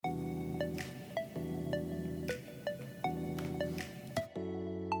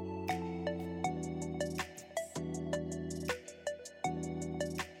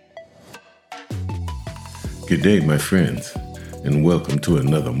Good day, my friends, and welcome to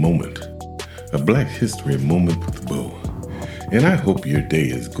another moment, a Black History Moment with Bo. And I hope your day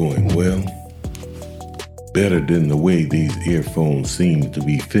is going well. Better than the way these earphones seem to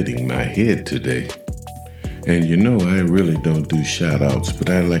be fitting my head today. And you know, I really don't do shout outs, but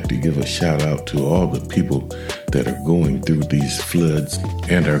I like to give a shout out to all the people that are going through these floods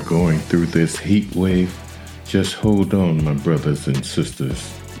and are going through this heat wave. Just hold on, my brothers and sisters,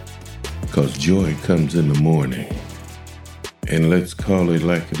 because joy comes in the morning. And let's call it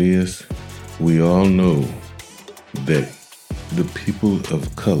like it is. We all know that the people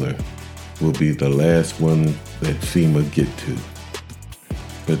of color will be the last one that FEMA get to.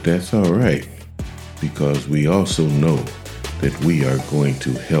 But that's all right, because we also know that we are going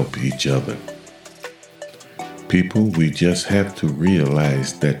to help each other. People, we just have to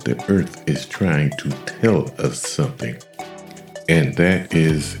realize that the earth is trying to tell us something, and that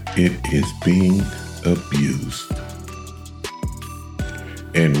is, it is being abused.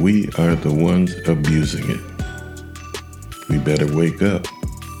 And we are the ones abusing it. We better wake up,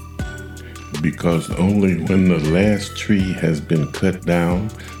 because only when the last tree has been cut down,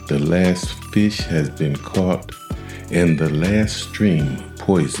 the last fish has been caught, and the last stream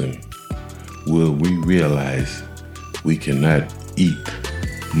poisoned, will we realize we cannot eat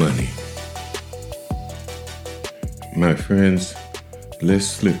money. My friends, let's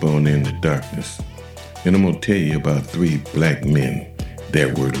slip on into darkness, and I'm going to tell you about 3 black men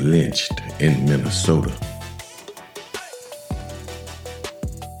that were lynched in Minnesota.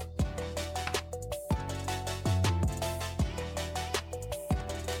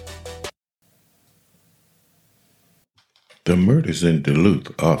 The murders in Duluth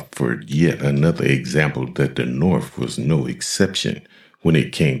offered yet another example that the North was no exception when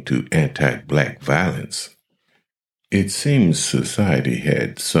it came to anti-black violence. It seems society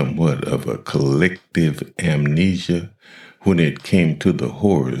had somewhat of a collective amnesia when it came to the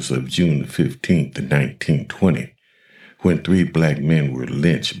horrors of June 15th, 1920, when 3 black men were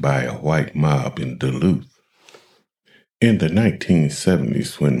lynched by a white mob in Duluth. In the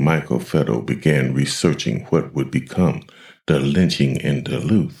 1970s, when Michael Fetto began researching what would become the lynching in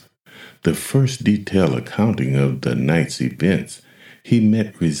Duluth, the first detailed accounting of the night's events, he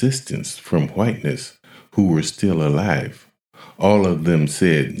met resistance from whiteness who were still alive. All of them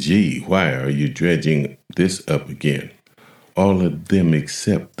said, "Gee, why are you dredging this up again?" All of them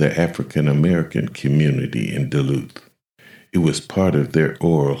except the African American community in Duluth. It was part of their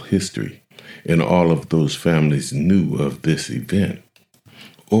oral history, and all of those families knew of this event.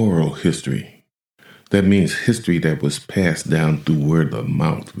 Oral history. That means history that was passed down through word of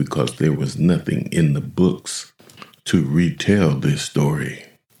mouth, because there was nothing in the books to retell this story.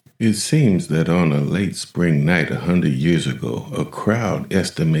 It seems that on a late spring night 100 years ago, a crowd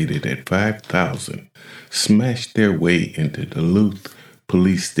estimated at 5,000 smashed their way into Duluth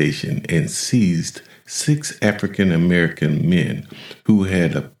police station and seized 6 African American men who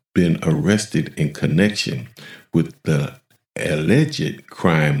had been arrested in connection with the alleged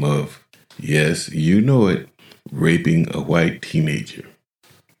crime of, yes, you know it, raping a white teenager.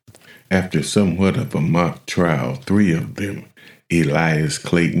 After somewhat of a mock trial, 3 of them, Elias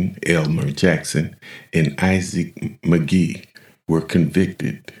Clayton, Elmer Jackson, and Isaac McGee, were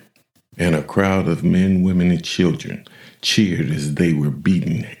convicted, and a crowd of men, women, and children cheered as they were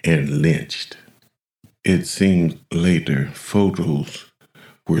beaten and lynched. It seems later photos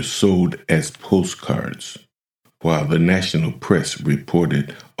were sold as postcards, while the national press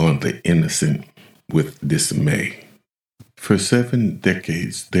reported on the innocent with dismay. For 7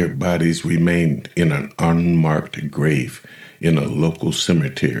 decades, their bodies remained in an unmarked grave in a local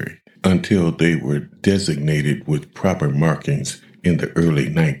cemetery until they were designated with proper markings in the early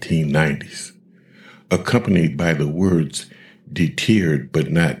 1990s, accompanied by the words, "deterred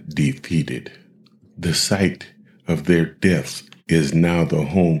but not defeated." The site of their deaths is now the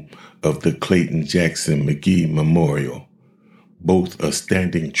home of the Clayton Jackson McGee Memorial, both a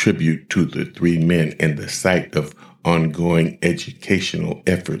standing tribute to the 3 men and the site of ongoing educational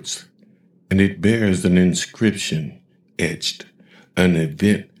efforts. And it bears an inscription etched, "An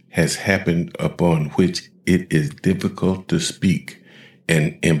event has happened upon which it is difficult to speak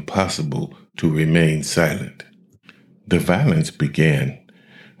and impossible to remain silent." The violence began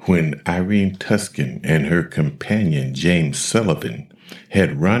when Irene Tuskin and her companion James Sullivan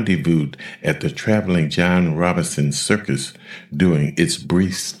had rendezvoused at the traveling John Robinson Circus during its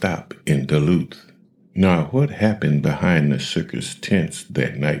brief stop in Duluth. Now, what happened behind the circus tents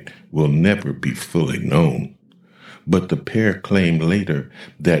that night will never be fully known, But the pair claimed later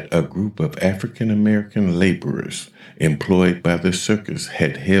that a group of African American laborers employed by the circus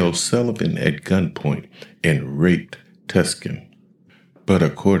had held Sullivan at gunpoint and raped Tuscan. But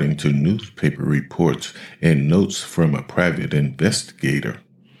according to newspaper reports and notes from a private investigator,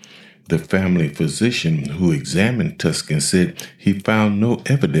 the family physician who examined Tuscan said he found no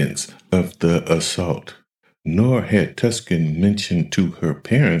evidence of the assault, nor had Tuscan mentioned to her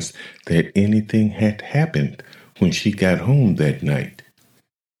parents that anything had happened when she got home that night.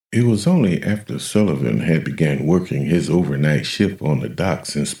 It was only after Sullivan had begun working his overnight shift on the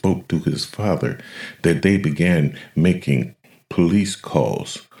docks and spoke to his father that they began making police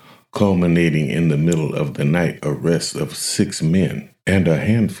calls, culminating in the middle of the night arrest of 6 men and a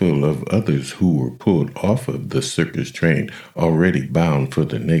handful of others who were pulled off of the circus train already bound for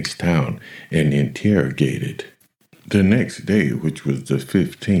the next town and interrogated. The next day, which was the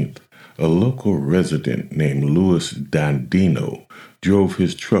 15th, a local resident named Louis Dandino drove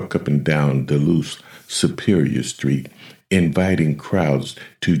his truck up and down Duluth Superior Street, inviting crowds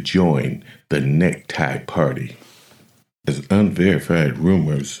to join the necktie party. As unverified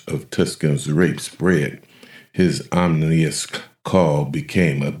rumors of Tuscan's rape spread, his ominous call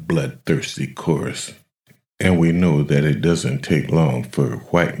became a bloodthirsty chorus. And we know that it doesn't take long for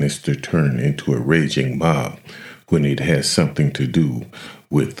whiteness to turn into a raging mob when it has something to do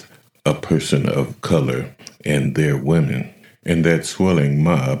with a person of color and their women. And that swelling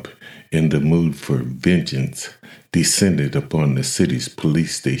mob, in the mood for vengeance, descended upon the city's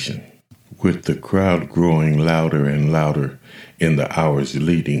police station, with the crowd growing louder and louder in the hours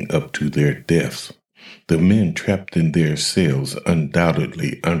leading up to their deaths. The men trapped in their cells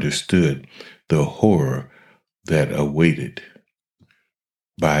undoubtedly understood the horror that awaited.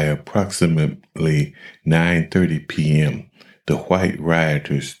 By approximately 9:30 p.m., the white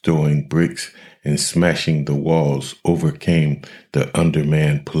rioters throwing bricks and smashing the walls overcame the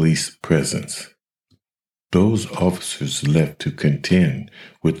undermanned police presence. Those officers left to contend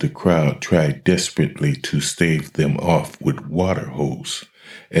with the crowd tried desperately to stave them off with water hose,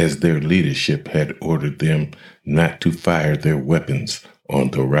 as their leadership had ordered them not to fire their weapons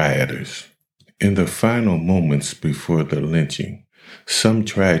on the rioters. In the final moments before the lynching, some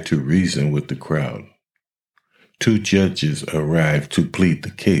tried to reason with the crowd. 2 judges arrived to plead the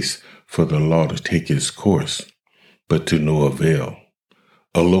case for the law to take its course, but to no avail.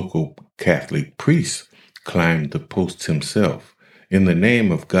 A local Catholic priest climbed the post himself. In the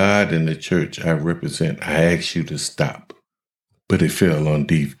name of God and the church I represent, I ask you to stop. But it fell on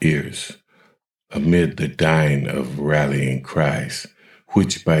deaf ears amid the dying of rallying cries,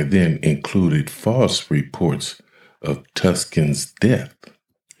 which by then included false reports of Tuscan's death.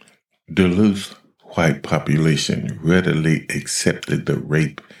 Duluth's white population readily accepted the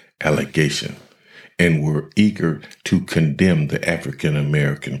rape allegation and were eager to condemn the African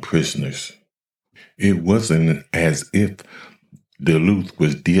American prisoners. It wasn't as if Duluth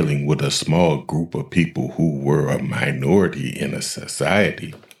was dealing with a small group of people who were a minority in a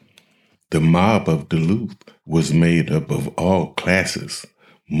society. The mob of Duluth was made up of all classes,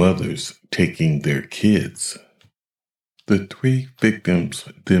 mothers taking their kids. The 3 victims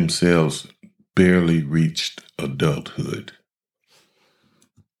themselves barely reached adulthood,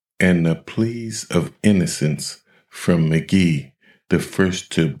 and the pleas of innocence from McGee, the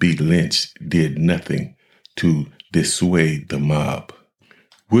first to be lynched, did nothing to dissuade the mob.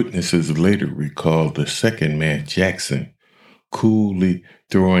 Witnesses later recalled the second man, Jackson, coolly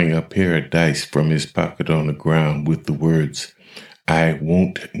throwing a pair of dice from his pocket on the ground with the words, "I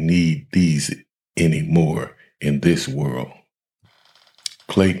won't need these anymore in this world."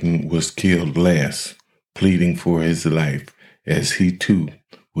 Clayton was killed last, pleading for his life, as he too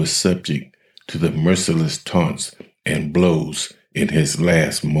was subject to the merciless taunts and blows in his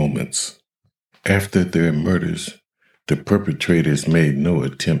last moments. After their murders, the perpetrators made no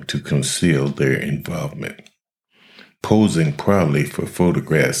attempt to conceal their involvement. Posing proudly for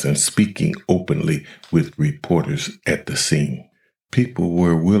photographs and speaking openly with reporters at the scene, people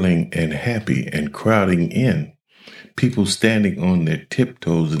were willing and happy and crowding in. People standing on their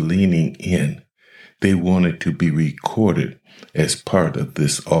tiptoes leaning in. They wanted to be recorded as part of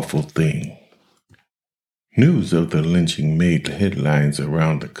this awful thing. News of the lynching made headlines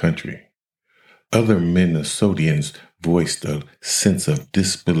around the country. Other Minnesotians voiced a sense of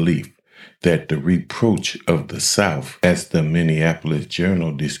disbelief that the reproach of the South, as the Minneapolis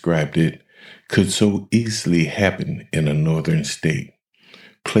Journal described it, could so easily happen in a northern state,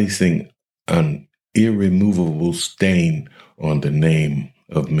 placing an irremovable stain on the name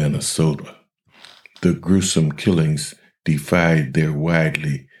of Minnesota. The gruesome killings defied their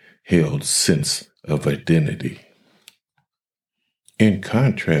widely held sense of identity. In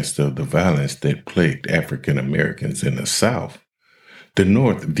contrast of the violence that plagued African Americans in the South, the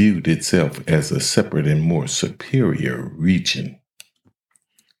North viewed itself as a separate and more superior region.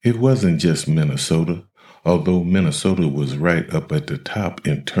 It wasn't just Minnesota, although Minnesota was right up at the top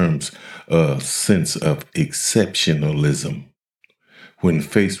in terms of sense of exceptionalism. When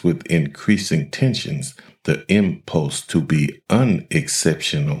faced with increasing tensions, the impulse to be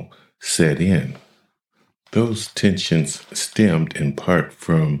unexceptional set in. Those tensions stemmed in part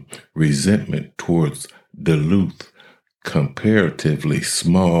from resentment towards Duluth, comparatively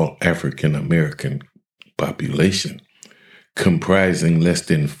small African American population, comprising less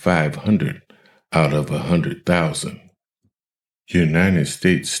than 500 out of 100,000. United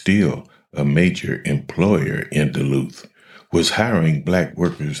States Steel, a major employer in Duluth, was hiring black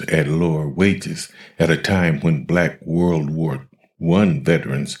workers at lower wages at a time when black World War I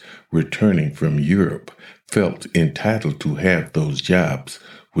veterans returning from Europe felt entitled to have those jobs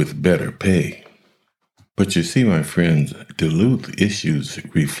with better pay. But you see, my friends, Duluth issues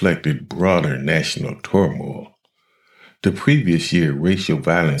reflected broader national turmoil. The previous year, racial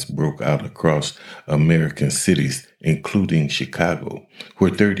violence broke out across American cities, including Chicago,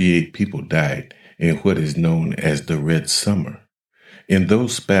 where 38 people died in what is known as the Red Summer. In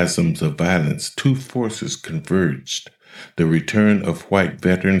those spasms of violence, two forces converged: the return of white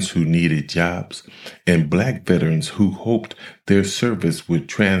veterans who needed jobs and black veterans who hoped their service would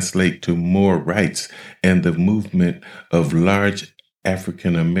translate to more rights, and the movement of large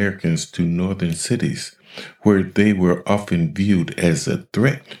African Americans to northern cities, where they were often viewed as a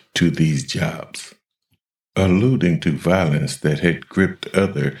threat to these jobs. Alluding to violence that had gripped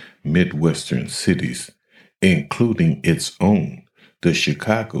other Midwestern cities, including its own, the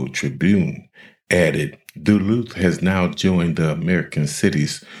Chicago Tribune added, Duluth has now joined the American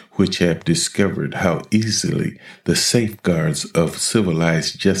cities which have discovered how easily the safeguards of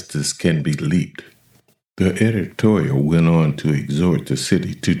civilized justice can be leaped. The editorial went on to exhort the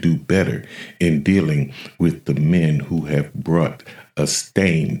city to do better in dealing with the men who have brought a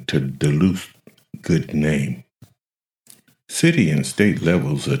stain to Duluth's good name. City and state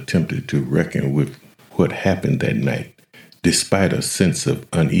levels attempted to reckon with what happened that night, despite a sense of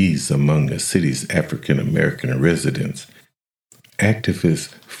unease among the city's African American residents. Activists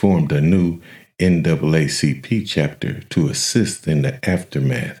formed a new NAACP chapter to assist in the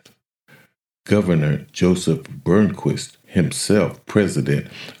aftermath. Governor Joseph Burnquist, himself president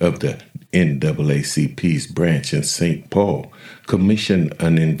of the NAACP's branch in St. Paul, commissioned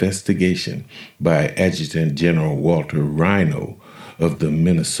an investigation by Adjutant General Walter Rhino of the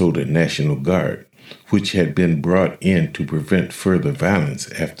Minnesota National Guard, which had been brought in to prevent further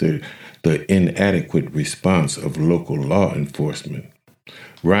violence after the inadequate response of local law enforcement.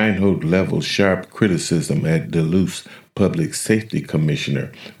 Reinhold leveled sharp criticism at Duluth's Public Safety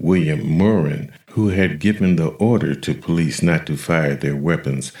Commissioner, William Murrin, who had given the order to police not to fire their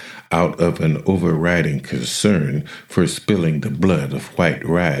weapons out of an overriding concern for spilling the blood of white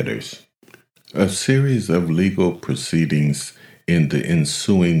rioters. A series of legal proceedings in the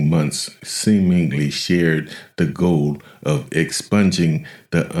ensuing months seemingly shared the goal of expunging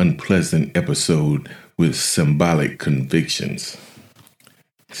the unpleasant episode with symbolic convictions.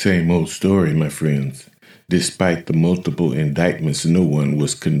 Same old story, my friends. Despite the multiple indictments, no one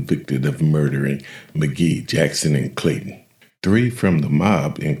was convicted of murdering McGee, Jackson, and Clayton. 3 from the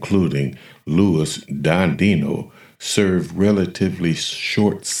mob, including Louis Dondino, served relatively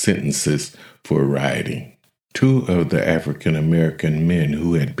short sentences for rioting. 2 of the African American men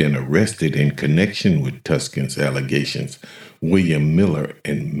who had been arrested in connection with Tuscan's allegations, William Miller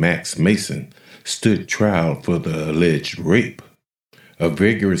and Max Mason, stood trial for the alleged rape. A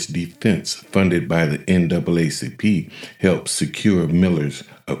vigorous defense funded by the NAACP helped secure Miller's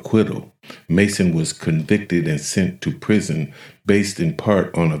acquittal. Mason was convicted and sent to prison based in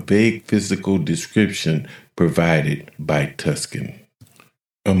part on a vague physical description provided by Tuscan.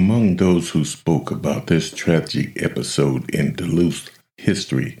 Among those who spoke about this tragic episode in Duluth's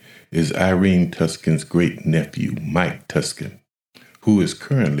history is Irene Tuscan's great-nephew, Mike Tuscan, who is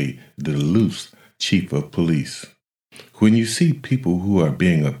currently Duluth's chief of police. When you see people who are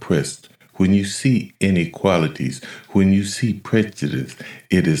being oppressed, when you see inequalities, when you see prejudice,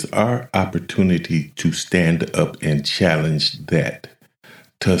 it is our opportunity to stand up and challenge that,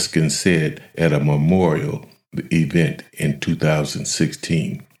 Tuscan said at a memorial event in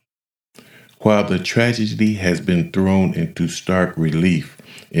 2016. While the tragedy has been thrown into stark relief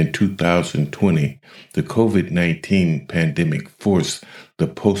in 2020, the COVID-19 pandemic forced the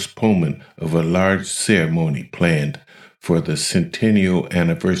postponement of a large ceremony planned for the centennial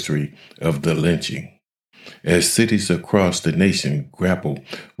anniversary of the lynching. As cities across the nation grapple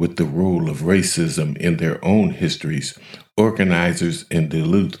with the role of racism in their own histories, organizers in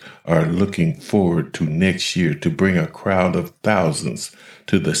Duluth are looking forward to next year to bring a crowd of thousands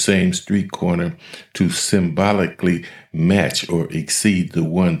to the same street corner to symbolically match or exceed the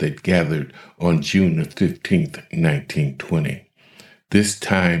one that gathered on June the 15th, 1920. This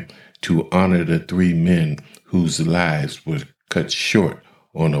time to honor the three men whose lives were cut short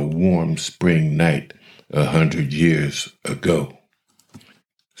on a warm spring night 100 years ago.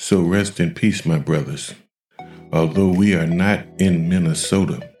 So rest in peace, my brothers. Although we are not in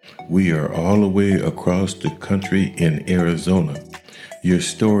Minnesota, we are all the way across the country in Arizona. Your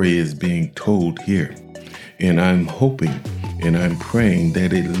story is being told here, and I'm hoping and I'm praying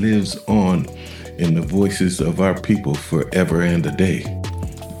that it lives on in the voices of our people forever and a day,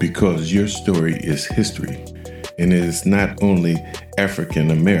 because your story is history. And it is not only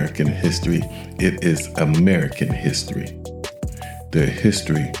African American history, it is American history. The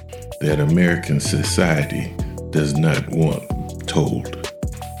history that American society does not want told.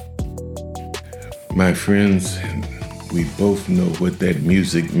 My friends, we both know what that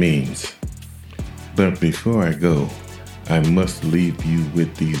music means. But before I go, I must leave you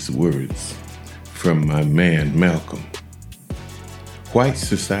with these words from my man Malcolm. White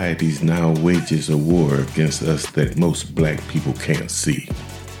societies now wages a war against us that most black people can't see.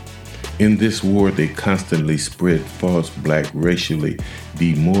 In this war, they constantly spread false black racially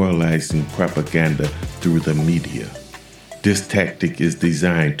demoralizing propaganda through the media. This tactic is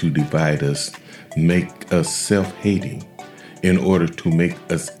designed to divide us, make us self-hating, in order to make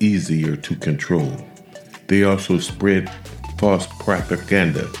us easier to control. They also spread false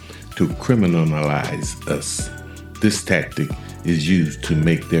propaganda to criminalize us. This tactic is used to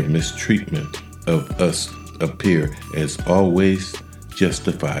make their mistreatment of us appear as always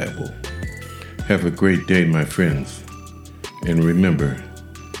justifiable. Have a great day, my friends. And remember,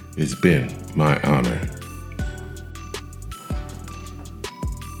 it's been my honor.